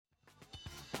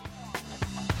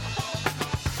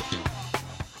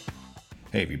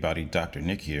Hey everybody, Dr.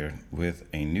 Nick here with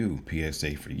a new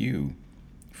PSA for you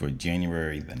for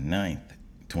January the 9th,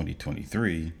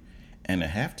 2023. And I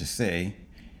have to say,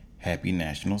 Happy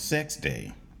National Sex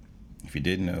Day. If you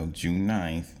didn't know, June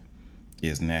 9th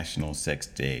is National Sex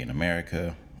Day in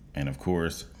America. And of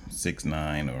course,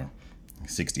 6'9" or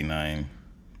 69.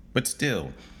 But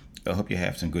still, I hope you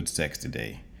have some good sex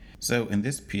today. So in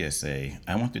this PSA,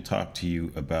 I want to talk to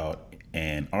you about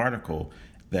an article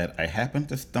that I happened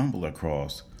to stumble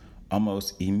across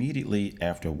almost immediately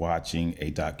after watching a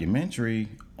documentary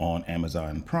on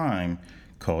Amazon Prime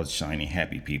called Shiny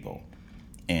Happy People.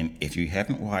 And if you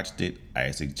haven't watched it,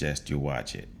 I suggest you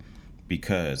watch it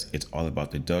because it's all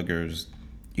about the Duggars,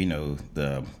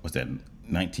 what's that,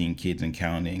 19 kids and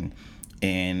counting.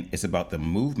 And it's about the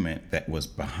movement that was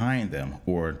behind them,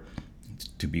 or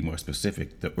to be more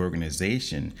specific, the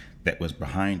organization that was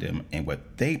behind them and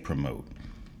what they promote.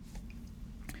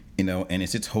 And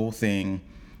it's its whole thing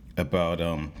about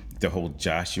the whole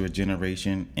Joshua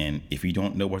generation. And if you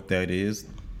don't know what that is,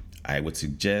 I would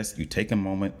suggest you take a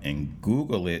moment and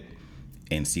Google it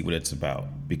and see what it's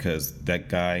about. Because that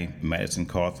guy, Madison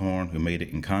Cawthorn, who made it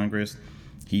in Congress,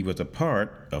 he was a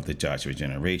part of the Joshua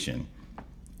generation.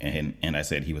 And I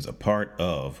said he was a part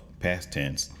of, past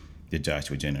tense, the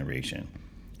Joshua generation.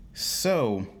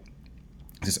 So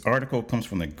this article comes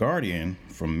from The Guardian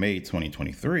from May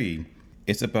 2023.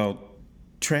 It's about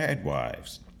trad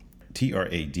wives,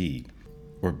 TRAD,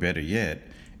 or better yet,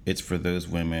 it's for those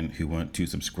women who want to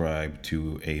subscribe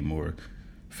to a more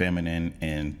feminine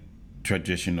and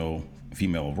traditional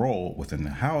female role within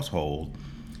the household,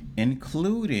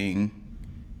 including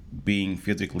being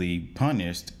physically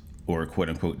punished or quote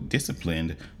unquote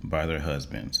disciplined by their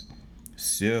husbands.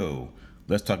 So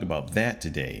let's talk about that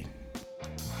today.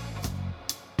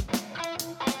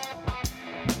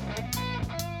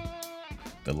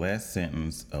 The last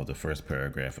sentence of the first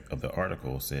paragraph of the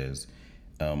article says,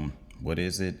 what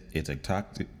is it? It's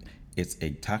a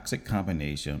toxic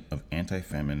combination of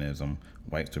anti-feminism,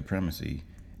 white supremacy,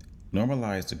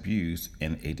 normalized abuse,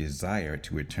 and a desire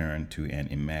to return to an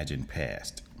imagined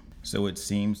past. So it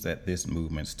seems that this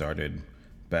movement started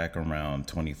back around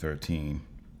 2013,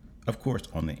 of course,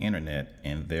 on the internet,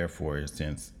 and therefore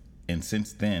since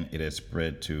then it has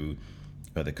spread to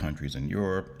other countries in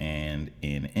Europe and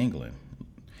in England.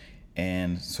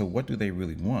 And so what do they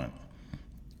really want?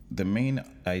 The main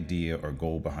idea or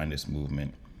goal behind this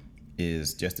movement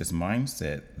is just this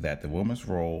mindset that the woman's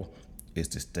role is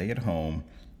to stay at home,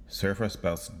 serve her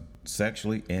spouse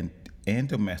sexually and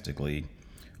domestically,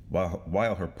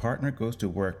 while her partner goes to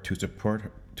work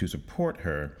to support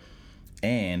her,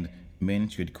 and men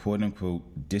should quote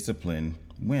unquote discipline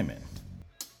women.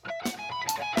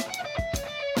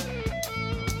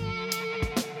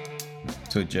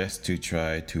 So just to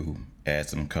try to add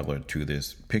some color to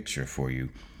this picture for you,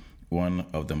 one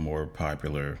of the more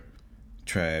popular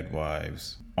trad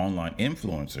wives online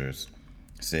influencers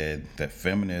said that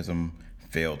feminism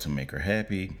failed to make her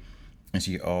happy. And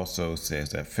she also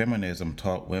says that feminism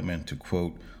taught women to,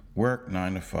 quote, work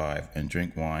 9 to 5 and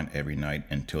drink wine every night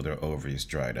until their ovaries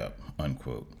dried up,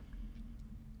 unquote.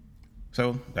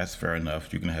 So that's fair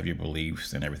enough. You can have your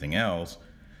beliefs and everything else.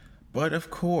 But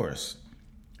of course,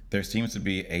 there seems to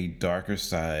be a darker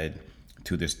side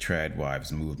to this trad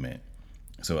wives movement.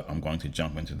 So I'm going to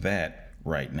jump into that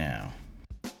right now.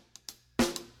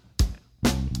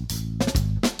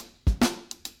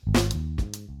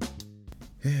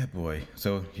 Yeah, boy.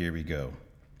 So here we go.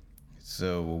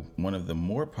 So one of the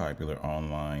more popular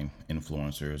online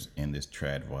influencers in this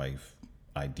trad wife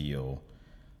ideal,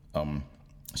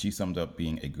 she summed up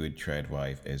being a good trad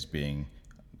wife as being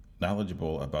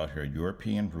knowledgeable about her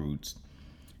European roots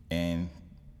and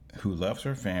who loves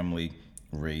her family,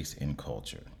 race, and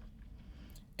culture.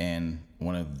 And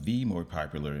one of the more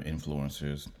popular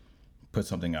influencers put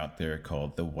something out there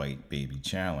called the White Baby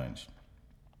Challenge.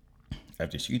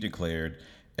 After she declared,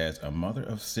 as a mother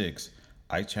of 6,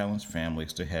 I challenge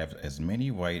families to have as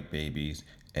many white babies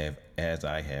as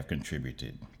I have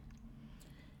contributed.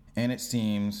 And it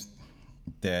seems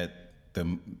that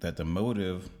the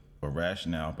motive or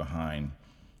rationale behind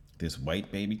this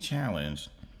White Baby Challenge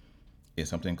is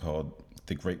something called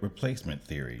the Great Replacement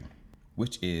Theory,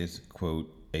 which is, quote,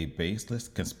 a baseless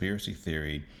conspiracy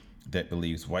theory that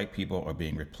believes white people are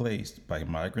being replaced by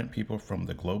migrant people from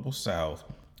the global south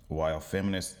while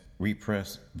feminists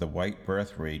repress the white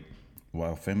birth rate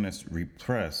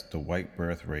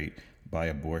by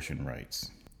abortion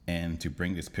rights. And to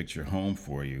bring this picture home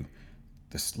for you,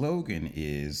 the slogan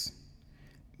is,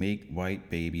 make white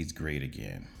babies great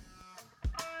again.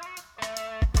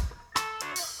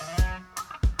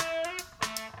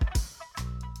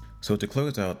 So, to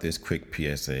close out this quick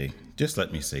PSA, just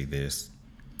let me say this.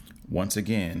 Once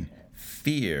again,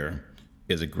 fear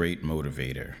is a great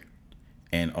motivator.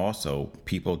 And also,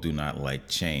 people do not like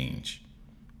change.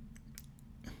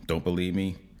 Don't believe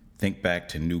me? Think back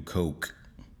to New Coke.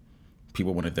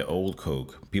 People wanted the old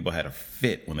Coke. People had a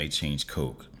fit when they changed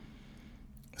Coke.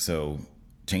 So,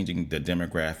 changing the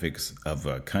demographics of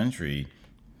a country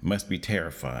must be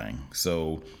terrifying.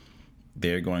 So,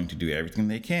 they're going to do everything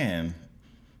they can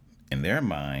in their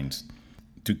minds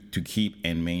to keep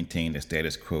and maintain the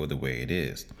status quo the way it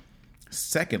is.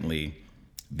 Secondly,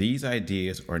 these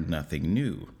ideas are nothing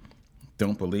new.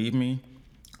 Don't believe me?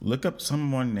 Look up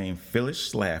someone named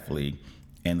Phyllis Schlafly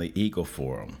and the Eagle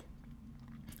Forum.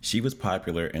 She was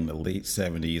popular in the late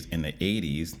 70s and the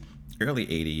 80s, early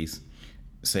 80s,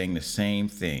 saying the same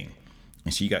thing.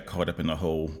 And she got caught up in the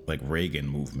whole Reagan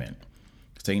movement,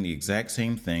 saying the exact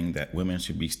same thing, that women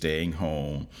should be staying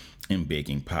home and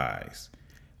baking pies.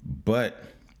 But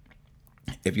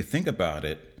if you think about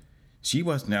it, she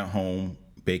wasn't at home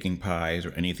baking pies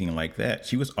or anything like that.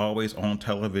 She was always on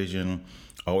television,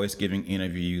 always giving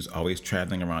interviews, always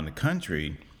traveling around the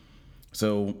country.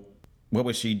 So what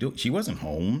was she doing? She wasn't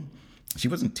home. She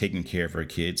wasn't taking care of her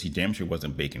kids. She damn sure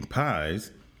wasn't baking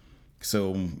pies.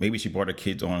 So maybe she brought her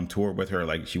kids on tour with her,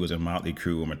 like she was in Motley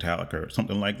Crue or Metallica or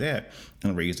something like that,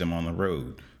 and raised them on the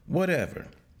road. Whatever.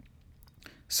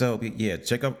 So yeah,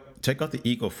 check out the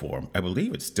Eagle Forum. I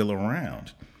believe it's still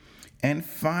around. And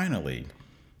finally,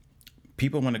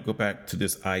 people want to go back to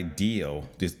this ideal,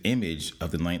 this image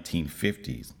of the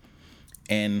 1950s.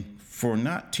 And for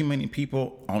not too many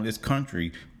people on this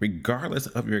country, regardless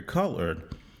of your color,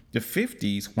 the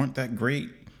 50s weren't that great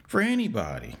for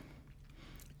anybody.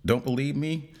 Don't believe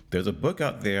me? There's a book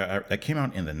out there that came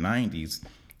out in the 90s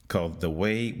called The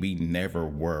Way We Never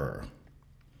Were,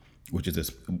 which is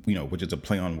a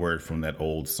play on word from that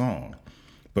old song.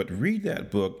 But read that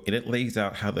book, and it lays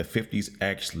out how the 50s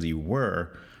actually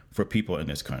were for people in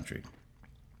this country.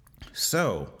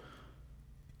 So,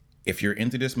 if you're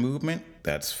into this movement,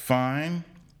 that's fine.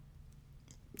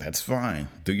 That's fine.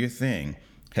 Do your thing.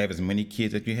 Have as many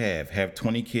kids as you have. Have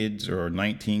 20 kids or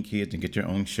 19 kids and get your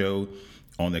own show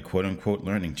on the quote-unquote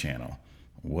learning channel.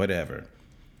 Whatever.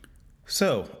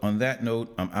 So, on that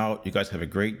note, I'm out. You guys have a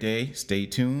great day. Stay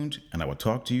tuned, and I will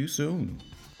talk to you soon.